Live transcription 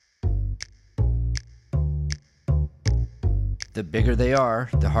The bigger they are,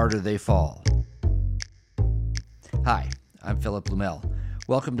 the harder they fall. Hi, I'm Philip Blumel.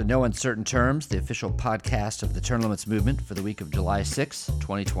 Welcome to No Uncertain Terms, the official podcast of the Term Limits Movement for the week of July 6,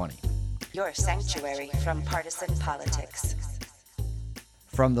 2020. Your sanctuary from partisan politics.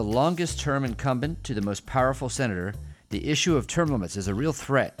 From the longest-term incumbent to the most powerful senator, the issue of term limits is a real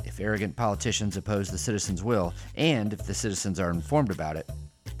threat if arrogant politicians oppose the citizens' will and if the citizens are informed about it.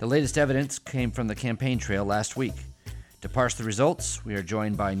 The latest evidence came from the campaign trail last week. To parse the results, we are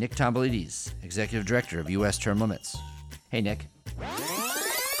joined by Nick Tomboulides, Executive Director of U.S. Term Limits. Hey, Nick.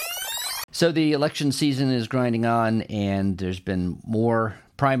 So the election season is grinding on, and there's been more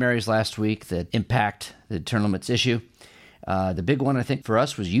primaries last week that impact the term limits issue. The big one, I think, for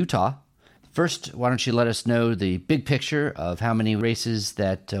us was Utah. First, why don't you let us know the big picture of how many races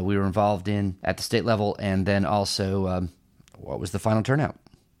that we were involved in at the state level, and then also what was the final turnout?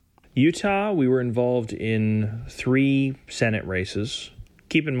 Utah, we were involved in 3 Senate races.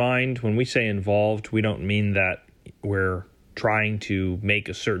 Keep in mind, when we say involved, we don't mean that we're trying to make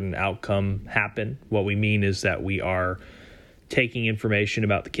a certain outcome happen. What we mean is that we are taking information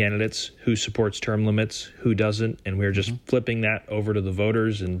about the candidates, who supports term limits, who doesn't, and we're just flipping that over to the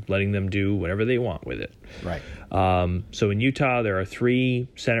voters and letting them do whatever they want with it. Right. So in Utah, there are 3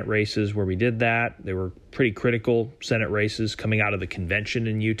 Senate races where we did that. They were pretty critical Senate races coming out of the convention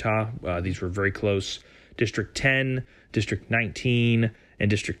in Utah. These were very close. District 10, District 19, and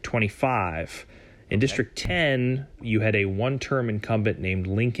District 25. In District 10, you had a one-term incumbent named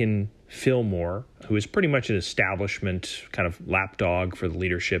Lincoln Fillmore, who is pretty much an establishment kind of lapdog for the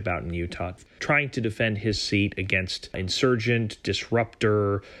leadership out in Utah, trying to defend his seat against insurgent,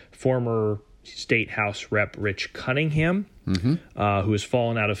 disruptor, former State House Rep Rich Cunningham, who has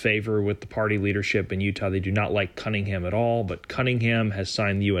fallen out of favor with the party leadership in Utah. They do not like Cunningham at all, but Cunningham has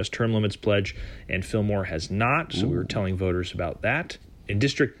signed the U.S. Term Limits Pledge, and Fillmore has not, so we were telling voters about that. In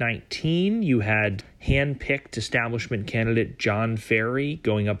District 19, you had hand-picked establishment candidate John Ferry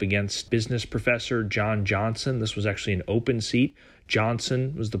going up against business professor John Johnson. This was actually an open seat.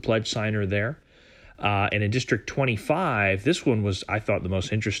 Johnson was the pledge signer there. And in District 25, this one was, I thought, the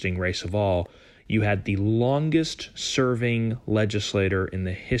most interesting race of all. You had the longest-serving legislator in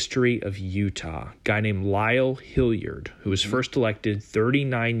the history of Utah, a guy named Lyle Hilliard, who was first elected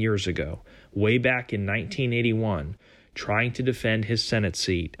 39 years ago, way back in 1981, trying to defend his Senate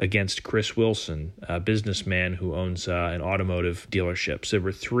seat against Chris Wilson, a businessman who owns an automotive dealership. So there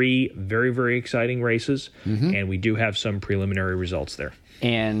were 3 very, very exciting races, and we do have some preliminary results there.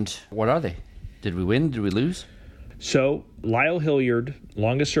 And what are they? Did we win? Did we lose? So Lyle Hilliard,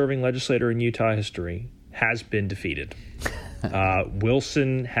 longest-serving legislator in Utah history, has been defeated.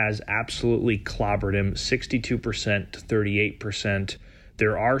 Wilson has absolutely clobbered him, 62% to 38%.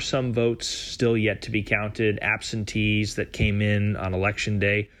 There are some votes still yet to be counted, absentees that came in on Election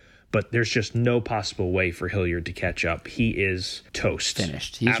Day, but there's just no possible way for Hilliard to catch up. He is toast.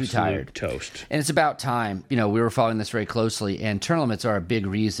 Finished. He's Absolute retired. Toast. And it's about time. You know, we were following this very closely, and term limits are a big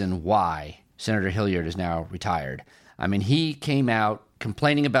reason why Senator Hilliard is now retired. I mean, he came out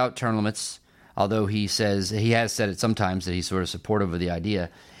complaining about term limits, although he has said it sometimes that he's sort of supportive of the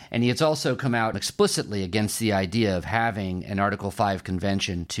idea. And he has also come out explicitly against the idea of having an Article 5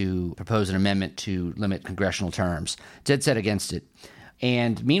 convention to propose an amendment to limit congressional terms. Dead set against it.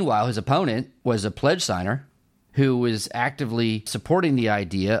 And meanwhile, his opponent was a pledge signer who was actively supporting the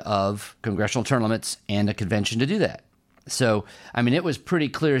idea of congressional term limits and a convention to do that. So, I mean, it was pretty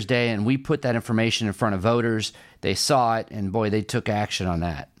clear as day, and we put that information in front of voters. They saw it, and boy, they took action on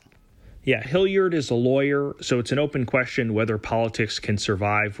that. Yeah, Hilliard is a lawyer, so it's an open question whether politics can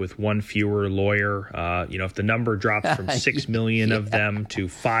survive with one fewer lawyer. If the number drops from 6 million of them to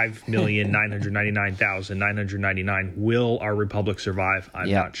 5,999,999, will our republic survive? I'm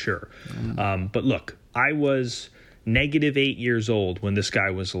not sure. But look, I was -8 years old when this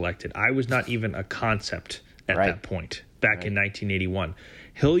guy was elected. I was not even a concept at that point, back in 1981.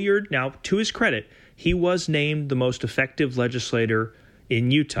 Hilliard, now, to his credit, he was named the most effective legislator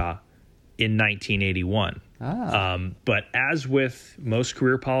in Utah in 1981. But as with most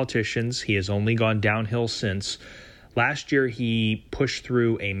career politicians, he has only gone downhill since. Last year, he pushed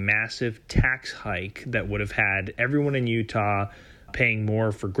through a massive tax hike that would have had everyone in Utah paying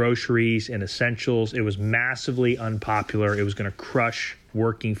more for groceries and essentials. It was massively unpopular. It was going to crush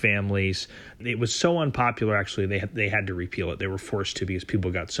working families. It was so unpopular, actually, they had to repeal it. They were forced to because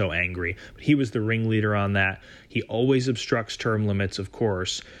people got so angry. But he was the ringleader on that. He always obstructs term limits, of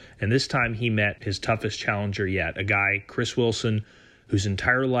course. And this time he met his toughest challenger yet, a guy, Chris Wilson, whose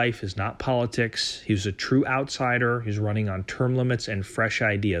entire life is not politics. He was a true outsider. He's running on term limits and fresh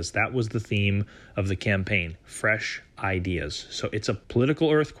ideas. That was the theme of the campaign, fresh ideas. So it's a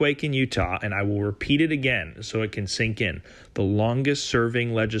political earthquake in Utah, and I will repeat it again so it can sink in. The longest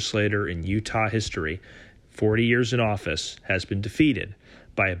serving legislator in Utah history, 40 years in office, has been defeated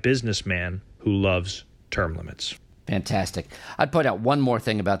by a businessman who loves term limits. Fantastic. I'd point out one more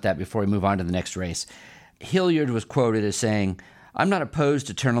thing about that before we move on to the next race. Hilliard was quoted as saying, "I'm not opposed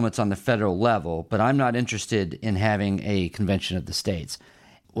to term limits on the federal level, but I'm not interested in having a convention of the states."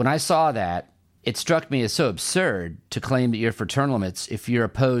 When I saw that, it struck me as so absurd to claim that you're for term limits if you're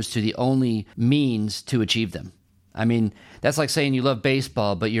opposed to the only means to achieve them. I mean, that's like saying you love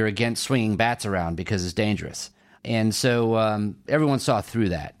baseball, but you're against swinging bats around because it's dangerous. And so everyone saw through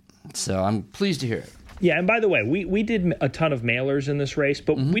that. So I'm pleased to hear it. Yeah, and by the way, we did a ton of mailers in this race,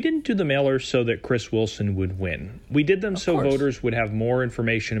 but we didn't do the mailers so that Chris Wilson would win. We did them so voters would have more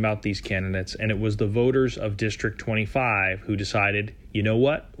information about these candidates, and it was the voters of District 25 who decided, you know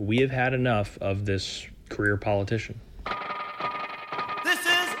what, we have had enough of this career politician. This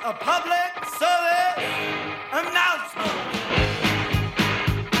is a public service announcement.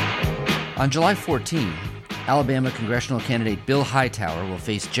 On July 14, Alabama congressional candidate Bill Hightower will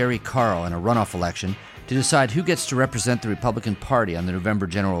face Jerry Carl in a runoff election to decide who gets to represent the Republican Party on the November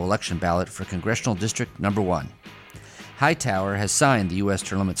general election ballot for Congressional District Number 1. Hightower has signed the U.S.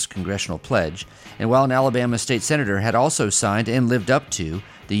 Term Limits Congressional Pledge, and while an Alabama state senator, had also signed and lived up to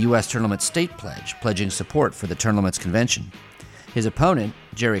the U.S. Term Limits State Pledge, pledging support for the Term Limits Convention. His opponent,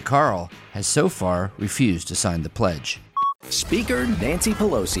 Jerry Carl, has so far refused to sign the pledge. Speaker Nancy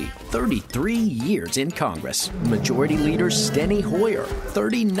Pelosi, 33 years in Congress. Majority Leader Steny Hoyer,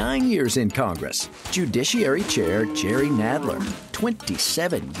 39 years in Congress. Judiciary Chair Jerry Nadler,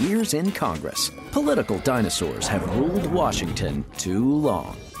 27 years in Congress. Political dinosaurs have ruled Washington too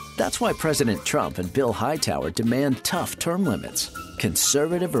long. That's why President Trump and Bill Hightower demand tough term limits.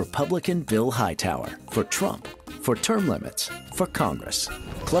 Conservative Republican Bill Hightower, for Trump, for term limits, for Congress.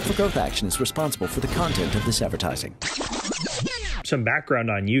 Club for Growth Action is responsible for the content of this advertising. Some background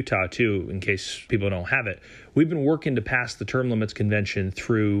on Utah, too, in case people don't have it. We've been working to pass the Term Limits Convention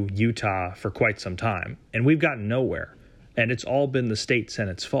through Utah for quite some time, and we've gotten nowhere. And it's all been the state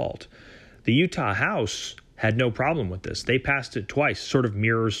Senate's fault. The Utah House had no problem with this. They passed it twice, sort of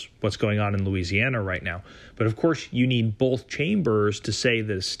mirrors what's going on in Louisiana right now. But of course, you need both chambers to say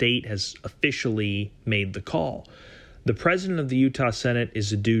that a state has officially made the call. The president of the Utah Senate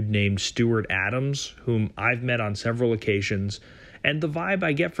is a dude named Stuart Adams, whom I've met on several occasions, and the vibe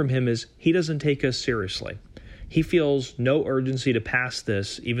I get from him is he doesn't take us seriously. He feels no urgency to pass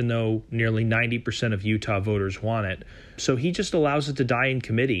this, even though nearly 90% of Utah voters want it. So he just allows it to die in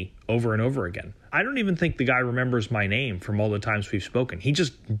committee over and over again. I don't even think the guy remembers my name from all the times we've spoken. He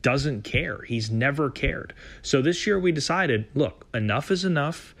just doesn't care. He's never cared. So this year we decided, look, enough is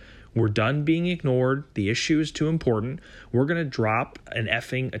enough. We're done being ignored. The issue is too important. We're going to drop an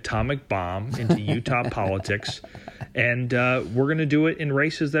effing atomic bomb into Utah politics, and we're going to do it in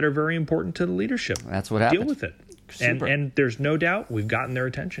races that are very important to the leadership. That's what happened. Deal with it. And there's no doubt we've gotten their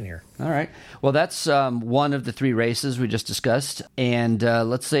attention here. All right. Well, that's one of the three races we just discussed. And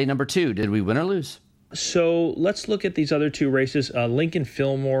let's say number 2. Did we win or lose? So let's look at these other two races. Lincoln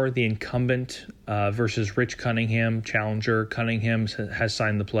Fillmore, the incumbent, versus Rich Cunningham, challenger. Cunningham has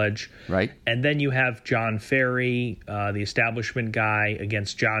signed the pledge. Right. And then you have John Ferry, the establishment guy,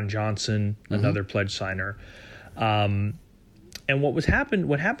 against John Johnson, another pledge signer. And what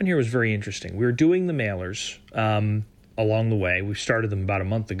happened here was very interesting. We were doing the mailers along the way. We started them about a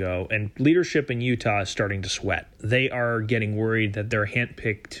month ago, and leadership in Utah is starting to sweat. They are getting worried that their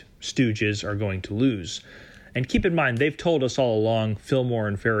handpicked stooges are going to lose. And keep in mind, they've told us all along Fillmore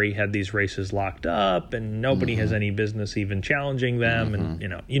and Ferry had these races locked up, and nobody has any business even challenging them.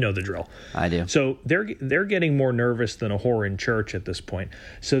 And you know the drill. I do. So they're getting more nervous than a whore in church at this point.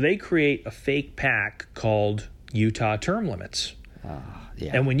 So they create a fake PAC called Utah Term Limits.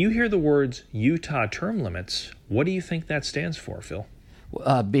 Yeah. And when you hear the words Utah Term Limits, what do you think that stands for, Phil?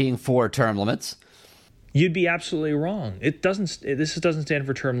 Being for term limits. You'd be absolutely wrong. This doesn't stand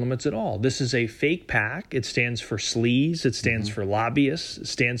for term limits at all. This is a fake PAC. It stands for sleaze. It stands for lobbyists. It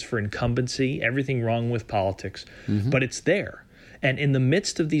stands for incumbency. Everything wrong with politics. But it's there. And in the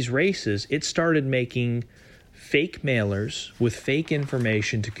midst of these races, it started making fake mailers with fake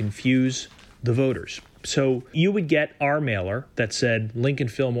information to confuse the voters. So you would get our mailer that said Lincoln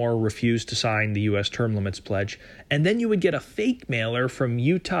Fillmore refused to sign the U.S. term limits pledge, and then you would get a fake mailer from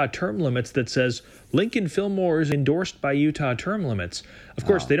Utah Term Limits that says Lincoln Fillmore is endorsed by Utah Term Limits. Of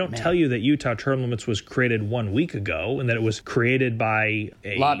course, they don't tell you that Utah Term Limits was created 1 week ago and that it was created by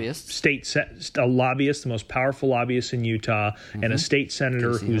a lobbyist, a lobbyist, the most powerful lobbyist in Utah, and a state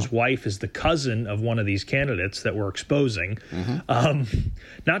senator whose wife is the cousin of one of these candidates that we're exposing.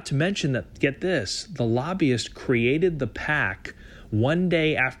 Not to mention that, get this, the lobbyist created the PAC 1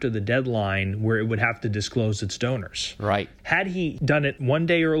 day after the deadline where it would have to disclose its donors. Right. Had he done it 1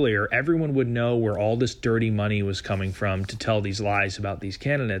 day earlier, everyone would know where all this dirty money was coming from to tell these lies about these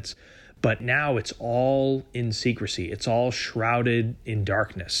candidates. But now it's all in secrecy. It's all shrouded in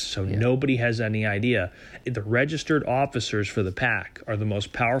darkness. So nobody has any idea. The registered officers for the PAC are the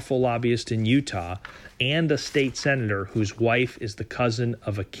most powerful lobbyist in Utah and a state senator whose wife is the cousin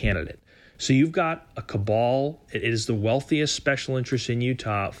of a candidate. So you've got a cabal. It is the wealthiest special interest in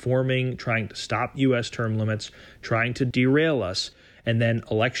Utah forming, trying to stop U.S. term limits, trying to derail us. And then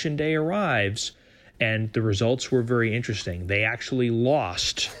Election Day arrives, and the results were very interesting. They actually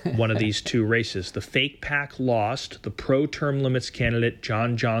lost one of these two races. The fake PAC lost. The pro-term limits candidate,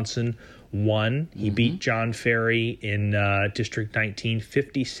 John Johnson, won. He beat John Ferry in District 19,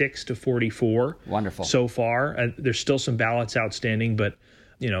 56-44. Wonderful. So far. There's still some ballots outstanding, but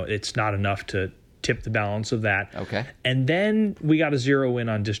it's not enough to tip the balance of that. Okay. And then we got to zero in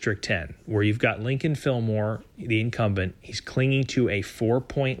on District 10, where you've got Lincoln Fillmore, the incumbent. He's clinging to a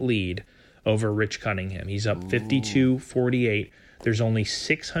 4-point lead over Rich Cunningham. He's up 52-48. There's only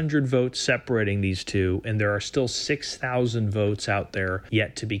 600 votes separating these two, and there are still 6,000 votes out there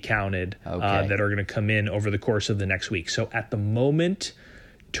yet to be counted that are going to come in over the course of the next week. So at the moment,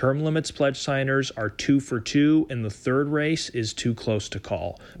 term limits pledge signers are 2 for 2, and the third race is too close to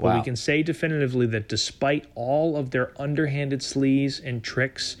call. But we can say definitively that despite all of their underhanded sleaze and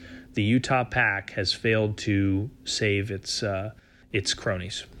tricks, the Utah PAC has failed to save its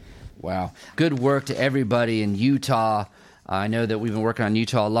cronies. Wow. Good work to everybody in Utah. I know that we've been working on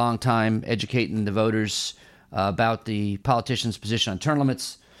Utah a long time, educating the voters about the politicians' position on term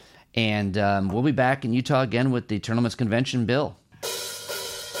limits. And we'll be back in Utah again with the term limits convention bill.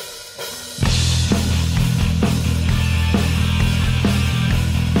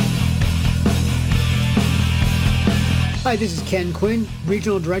 Hi, this is Ken Quinn,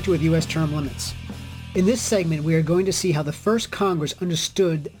 Regional Director with U.S. Term Limits. In this segment, we are going to see how the first Congress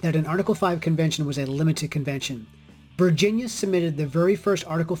understood that an Article 5 convention was a limited convention. Virginia submitted the very first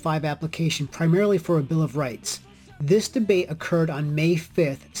Article 5 application primarily for a Bill of Rights. This debate occurred on May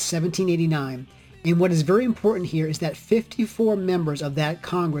 5th, 1789, and what is very important here is that 54 members of that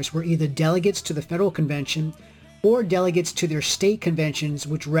Congress were either delegates to the Federal Convention or delegates to their state conventions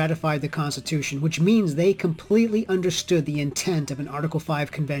which ratified the Constitution, which means they completely understood the intent of an Article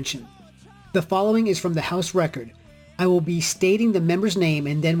 5 convention. The following is from the House record. I will be stating the member's name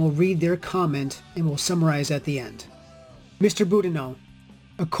and then we'll read their comment and we'll summarize at the end. Mr. Boudinot,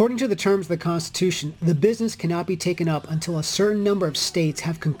 according to the terms of the Constitution, the business cannot be taken up until a certain number of states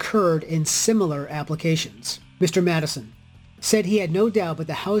have concurred in similar applications. Mr. Madison said he had no doubt but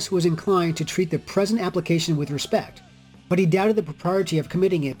the House was inclined to treat the present application with respect, but he doubted the propriety of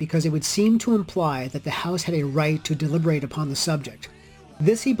committing it because it would seem to imply that the House had a right to deliberate upon the subject.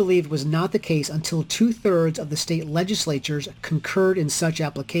 This, he believed, was not the case until 2/3 of the state legislatures concurred in such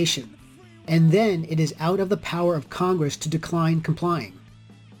application, and then it is out of the power of Congress to decline complying.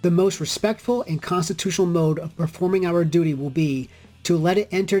 The most respectful and constitutional mode of performing our duty will be to let it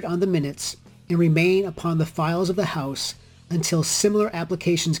enter on the minutes and remain upon the files of the House until similar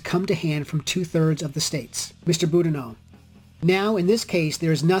applications come to hand from 2/3 of the states. Mr. Boudinot, now, in this case,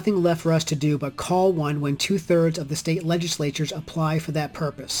 there is nothing left for us to do but call one when 2/3 of the state legislatures apply for that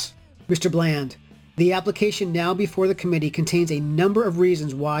purpose. Mr. Bland, the application now before the committee contains a number of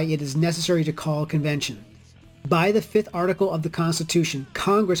reasons why it is necessary to call a convention. By the 5th article of the Constitution,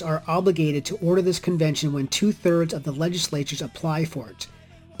 Congress are obligated to order this convention when 2/3 of the legislatures apply for it.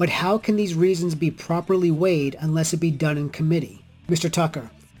 But how can these reasons be properly weighed unless it be done in committee? Mr. Tucker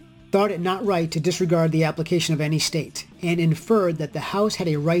thought it not right to disregard the application of any state, and inferred that the House had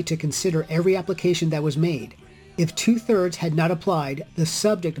a right to consider every application that was made. If 2/3 had not applied, the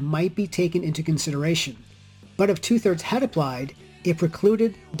subject might be taken into consideration. But if 2/3 had applied, it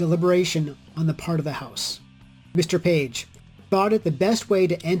precluded deliberation on the part of the House. Mr. Page thought it the best way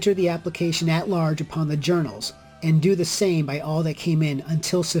to enter the application at large upon the journals, and do the same by all that came in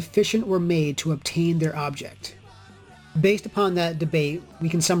until sufficient were made to obtain their object. Based upon that debate, we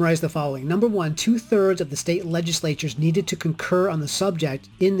can summarize the following. Number one, 2/3 of the state legislatures needed to concur on the subject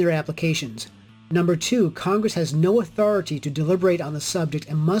in their applications. Number 2, Congress has no authority to deliberate on the subject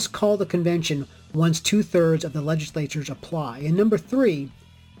and must call the convention once 2/3 of the legislatures apply. And number 3,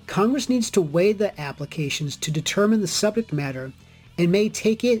 Congress needs to weigh the applications to determine the subject matter and may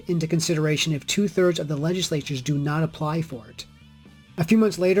take it into consideration if 2/3 of the legislatures do not apply for it. A few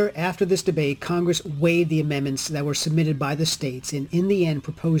months later, after this debate, Congress weighed the amendments that were submitted by the states and in the end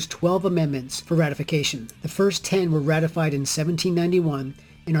proposed 12 amendments for ratification. The first 10 were ratified in 1791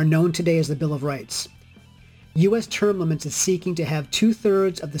 and are known today as the Bill of Rights. U.S. term limits is seeking to have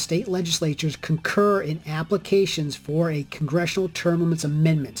 2/3 of the state legislatures concur in applications for a congressional term limits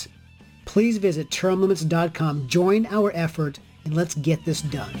amendment. Please visit termlimits.com, join our effort, and let's get this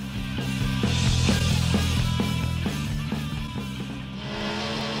done.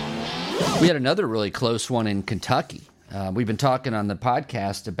 We had another really close one in Kentucky. We've been talking on the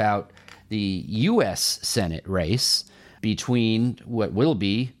podcast about the U.S. Senate race between what will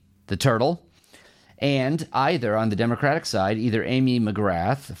be the Turtle and either on the Democratic side, either Amy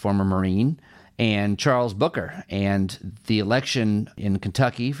McGrath, a former Marine, and Charles Booker. And the election in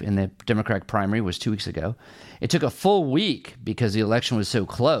Kentucky in the Democratic primary was 2 weeks ago. It took a full week because the election was so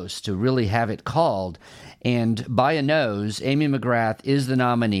close to really have it called. And by a nose, Amy McGrath is the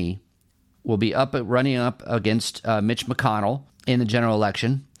nominee, will be running up against Mitch McConnell in the general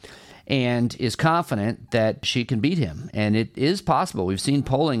election, and is confident that she can beat him. And it is possible. We've seen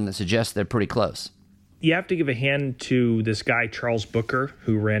polling that suggests they're pretty close. You have to give a hand to this guy, Charles Booker,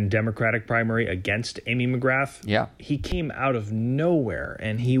 who ran Democratic primary against Amy McGrath. Yeah. He came out of nowhere,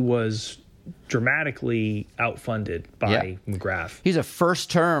 and he was dramatically outfunded by McGrath. He's a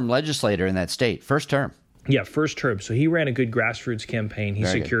first-term legislator in that state. First term. Yeah, first term. So he ran a good grassroots campaign. He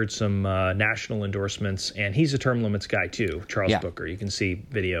Very secured some national endorsements, and he's a term limits guy too, Charles Booker. You can see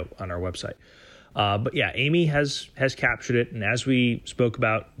video on our website. But yeah, Amy has captured it, and as we spoke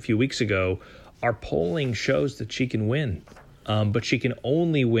about a few weeks ago, our polling shows that she can win, but she can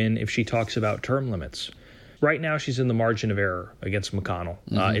only win if she talks about term limits. Right now, she's in the margin of error against McConnell.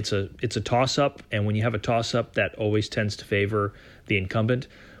 It's a toss-up, and when you have a toss-up, that always tends to favor the incumbent.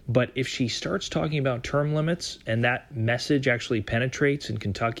 But if she starts talking about term limits and that message actually penetrates in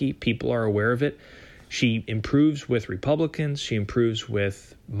Kentucky, people are aware of it, she improves with Republicans, she improves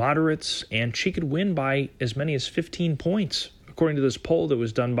with moderates, and she could win by as many as 15 points, according to this poll that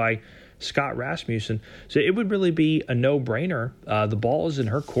was done by Scott Rasmussen. So it would really be a no-brainer. The ball is in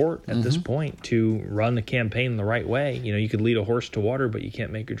her court at this point to run the campaign the right way. You know, you could lead a horse to water, but you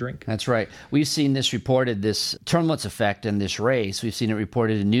can't make her drink. That's right. We've seen this reported, this term limits effect in this race. We've seen it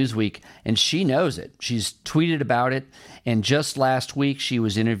reported in Newsweek, and she knows it. She's tweeted about it, and just last week she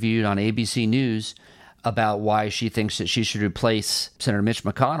was interviewed on ABC News about why she thinks that she should replace Senator Mitch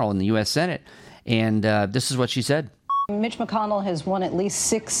McConnell in the U.S. Senate. And this is what she said. Mitch McConnell has won at least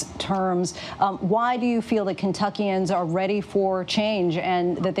 6 terms. Why do you feel that Kentuckians are ready for change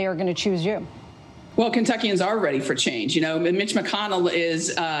and that they are going to choose you? Well, Kentuckians are ready for change. You know, Mitch McConnell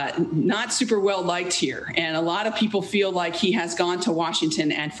is not super well liked here. And a lot of people feel like he has gone to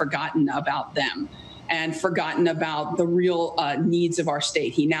Washington and forgotten about them and forgotten about the real needs of our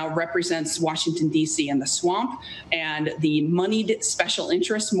state. He now represents Washington, D.C. and the swamp and the moneyed special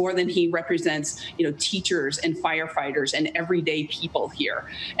interests more than he represents, you know, teachers and firefighters and everyday people here.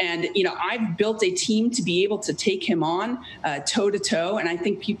 And, you know, I've built a team to be able to take him on toe to toe. And I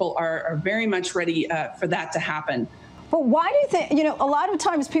think people are very much ready for that to happen. But why do you think, you know, a lot of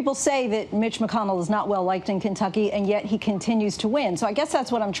times people say that Mitch McConnell is not well liked in Kentucky, and yet he continues to win. So I guess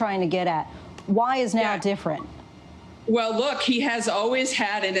that's what I'm trying to get at. Why is now different? Well, look, he has always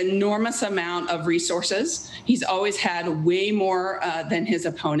had an enormous amount of resources. He's always had way more than his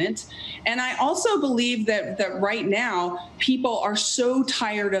opponent. And I also believe that right now, people are so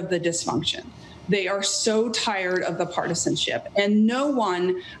tired of the dysfunction. They are so tired of the partisanship. And no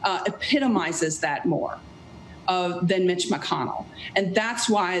one epitomizes that more than Mitch McConnell. And that's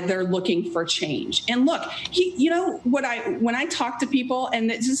why they're looking for change. And look, you know, when I talk to people, and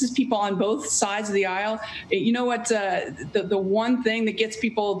this is people on both sides of the aisle, you know what, the one thing that gets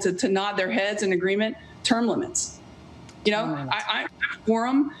people to nod their heads in agreement, term limits. You know, I'm for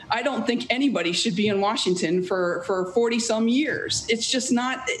them. I don't think anybody should be in Washington for 40 some years. It's just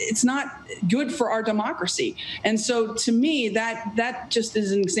not, it's not good for our democracy. And so to me, that just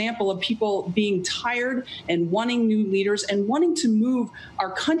is an example of people being tired and wanting new leaders and wanting to move our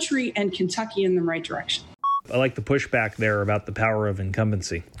country and Kentucky in the right direction. I like the pushback there about the power of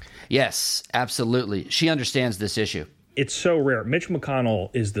incumbency. Yes, absolutely. She understands this issue. It's so rare. Mitch McConnell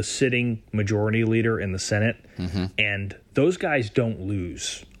is the sitting majority leader in the Senate, and those guys don't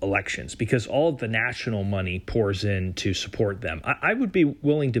lose elections because all of the national money pours in to support them. I would be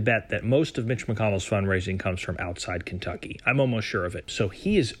willing to bet that most of Mitch McConnell's fundraising comes from outside Kentucky. I'm almost sure of it. So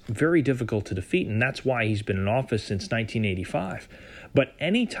he is very difficult to defeat, and that's why he's been in office since 1985. But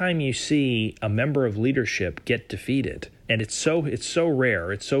anytime you see a member of leadership get defeated, and it's so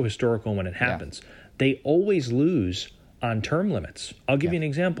rare, it's so historical when it happens, they always lose on term limits. I'll give you an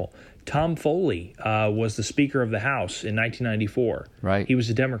example. Tom Foley was the Speaker of the House in 1994. Right. He was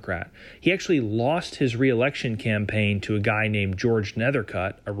a Democrat. He actually lost his reelection campaign to a guy named George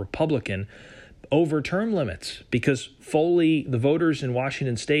Nethercutt, a Republican, over term limits because Foley, the voters in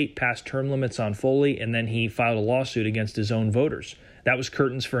Washington State passed term limits on Foley, and then he filed a lawsuit against his own voters. That was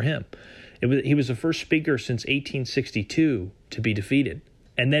curtains for him. He was the first speaker since 1862 to be defeated.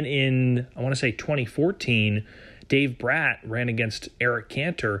 And then in, I want to say 2014, Dave Bratt ran against Eric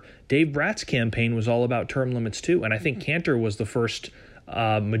Cantor. Dave Bratt's campaign was all about term limits too, and I think Cantor was the first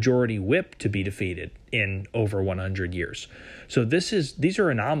majority whip to be defeated in over 100 years. So these are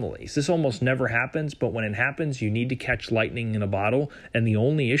anomalies. This almost never happens, but when it happens, you need to catch lightning in a bottle, and the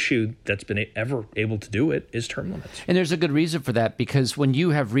only issue that's been ever able to do it is term limits. And there's a good reason for that, because when you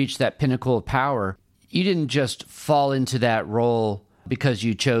have reached that pinnacle of power, you didn't just fall into that role because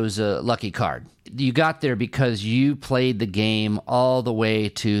you chose a lucky card. You got there because you played the game all the way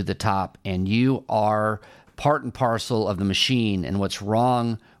to the top, and you are part and parcel of the machine and what's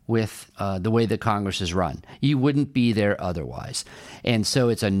wrong with the way that Congress is run. You wouldn't be there otherwise. And so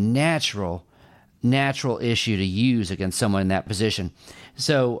it's a natural issue to use against someone in that position.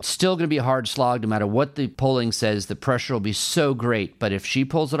 So still going to be a hard slog no matter what the polling says. The pressure will be so great. But if she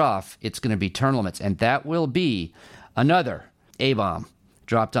pulls it off, it's going to be term limits. And that will be another A-bomb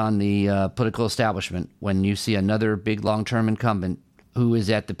dropped on the political establishment when you see another big long-term incumbent who is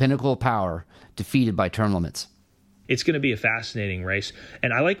at the pinnacle of power defeated by term limits. It's going to be a fascinating race.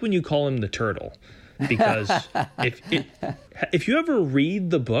 And I like when you call him the turtle, because if you ever read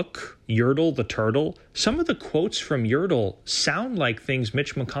the book, Yertle the Turtle, some of the quotes from Yertle sound like things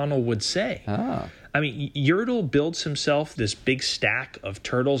Mitch McConnell would say. Oh. I mean, Yertle builds himself this big stack of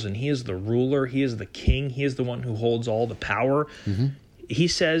turtles, and he is the ruler. He is the king. He is the one who holds all the power. Mm-hmm. He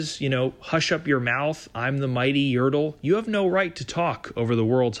says, hush up your mouth. I'm the mighty Yertle. You have no right to talk over the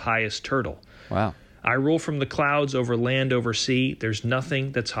world's highest turtle. Wow. I rule from the clouds over land, over sea. There's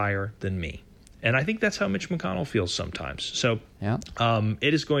nothing that's higher than me. And I think that's how Mitch McConnell feels sometimes. So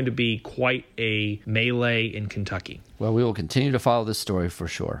it is going to be quite a melee in Kentucky. Well, we will continue to follow this story for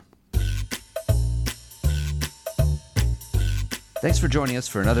sure. Thanks for joining us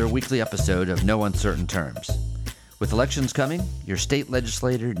for another weekly episode of No Uncertain Terms. With elections coming, your state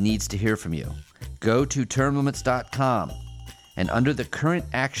legislator needs to hear from you. Go to termlimits.com and under the Current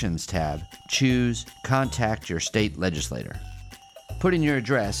Actions tab, choose Contact Your State Legislator. Put in your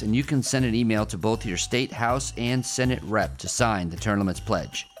address and you can send an email to both your state House and Senate rep to sign the Term Limits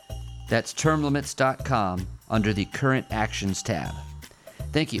Pledge. That's termlimits.com under the Current Actions tab.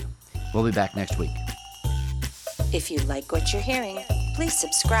 Thank you. We'll be back next week. If you like what you're hearing, please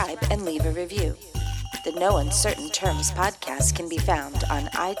subscribe and leave a review. The No Uncertain Terms podcast can be found on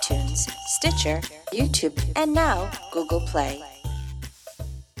iTunes, Stitcher, YouTube, and now Google Play.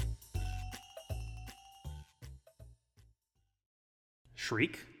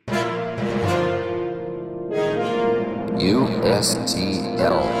 Shriek?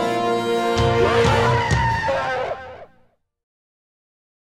 USTL.